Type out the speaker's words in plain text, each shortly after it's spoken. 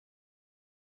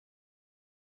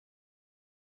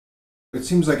It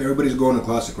seems like everybody's going to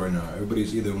Classic right now.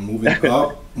 Everybody's either moving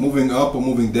up or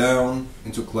moving down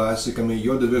into Classic. I mean,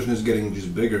 your division is getting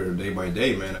just bigger day by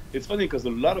day, man. It's funny because a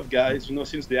lot of guys, you know,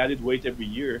 since they added weight every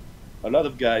year, a lot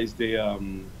of guys, they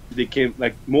came,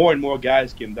 like more and more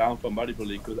guys came down from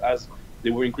bodybuilding because as they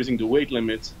were increasing the weight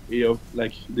limit, you know,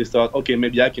 like they thought, okay,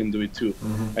 maybe I can do it too.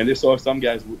 And they saw some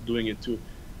guys doing it too.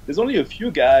 There's only a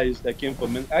few guys that came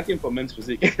from I came from men's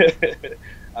physique.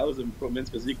 I was a men's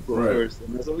physique pro first,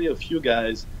 and there's only a few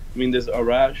guys. I mean, there's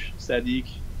Arash, Sadiq,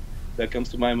 that comes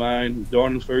to my mind.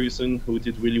 Darnell Ferguson, who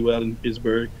did really well in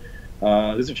Pittsburgh.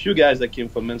 There's a few guys that came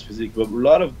from men's physique, but a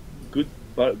lot of good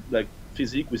like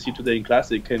physique we see today in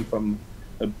Classic came from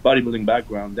a bodybuilding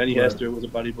background. Danny Hester was a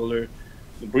bodybuilder.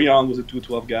 Brian was a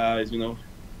 212 guy. You know,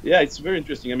 yeah, it's very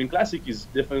interesting. I mean, Classic is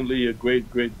definitely a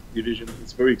great division.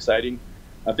 It's very exciting.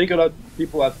 I think a lot of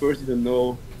people at first didn't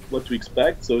know what to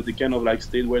expect, so they kind of like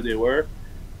stayed where they were.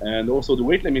 And also the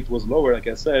weight limit was lower, like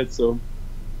I said. So,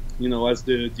 you know, as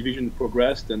the division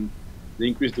progressed and they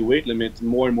increased the weight limit,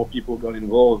 more and more people got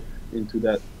involved into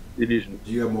that division.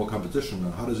 You have more competition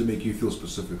now. How does it make you feel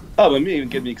specifically? Oh, I mean, it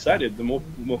get me excited. The more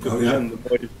competition, the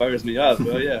more it fires me up.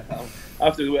 But yeah,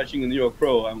 after watching the New York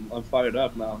Pro, I'm fired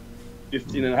up now.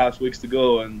 15 and a half weeks to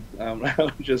go, and I'm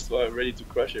just ready to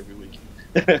crush every week.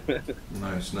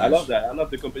 Nice. I love that. I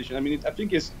love the competition. I mean, I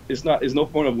think it's no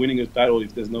point of winning a title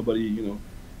if there's nobody, you know,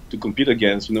 to compete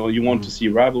against. You know, you want to see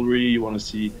rivalry. You want to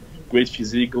see great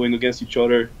physique going against each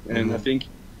other. And I think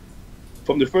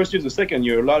from the first year to the second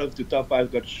year, a lot of the top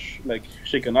five got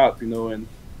shaken up. You know, and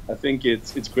I think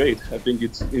it's great. I think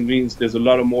it means there's a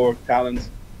lot of more talent.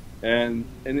 And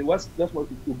that's what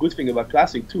the good thing about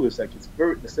Classic too is like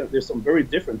there's some very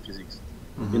different physiques.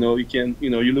 You know,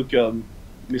 you look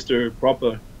Mr.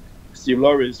 Proper, Steve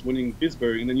Loris winning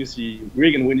Pittsburgh, and then you see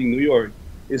Regan winning New York.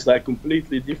 It's like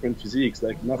completely different physiques,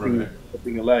 like nothing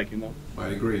alike, you know. I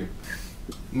agree.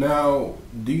 Now,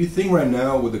 do you think right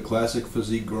now with the Classic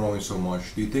physique growing so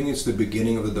much, do you think it's the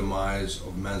beginning of the demise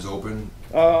of Men's Open?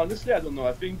 Honestly, I don't know.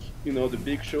 I think, you know, the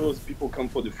big shows, people come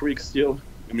for the freaks still.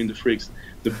 I mean, the freaks,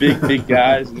 the big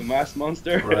guys, and the mass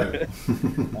monster. Right.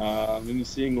 And you're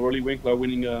seeing Rolly Winkler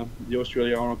winning the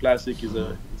Australia Arnold Classic is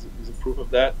a proof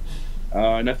of that.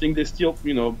 And I think they still,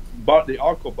 you know, the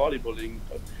hardcore bodybuilding,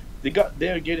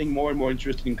 they're getting more and more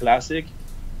interested in Classic.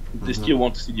 They still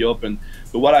want to see the Open.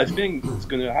 But what I think is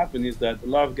going to happen is that a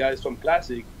lot of guys from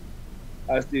Classic,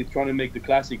 as they're trying to make the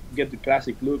Classic, get the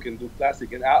Classic look and do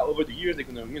Classic, and over the years they're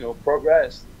going to, you know,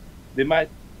 progress. They might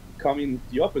come in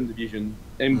the Open division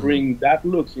and bring that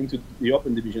look into the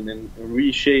Open division and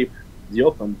reshape the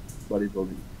Open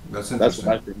bodybuilding. That's interesting. That's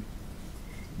what I think.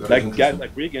 Like guys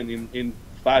like Regan, in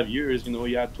 5 years, you know,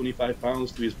 he had 25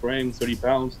 pounds to his frame, 30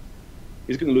 pounds.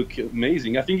 He's going to look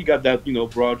amazing. I think he got that, you know,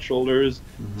 broad shoulders,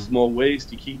 small waist.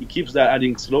 He keeps that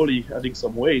adding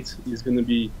some weight. He's going to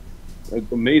be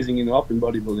amazing in Open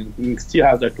bodybuilding. He still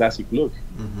has that Classic look.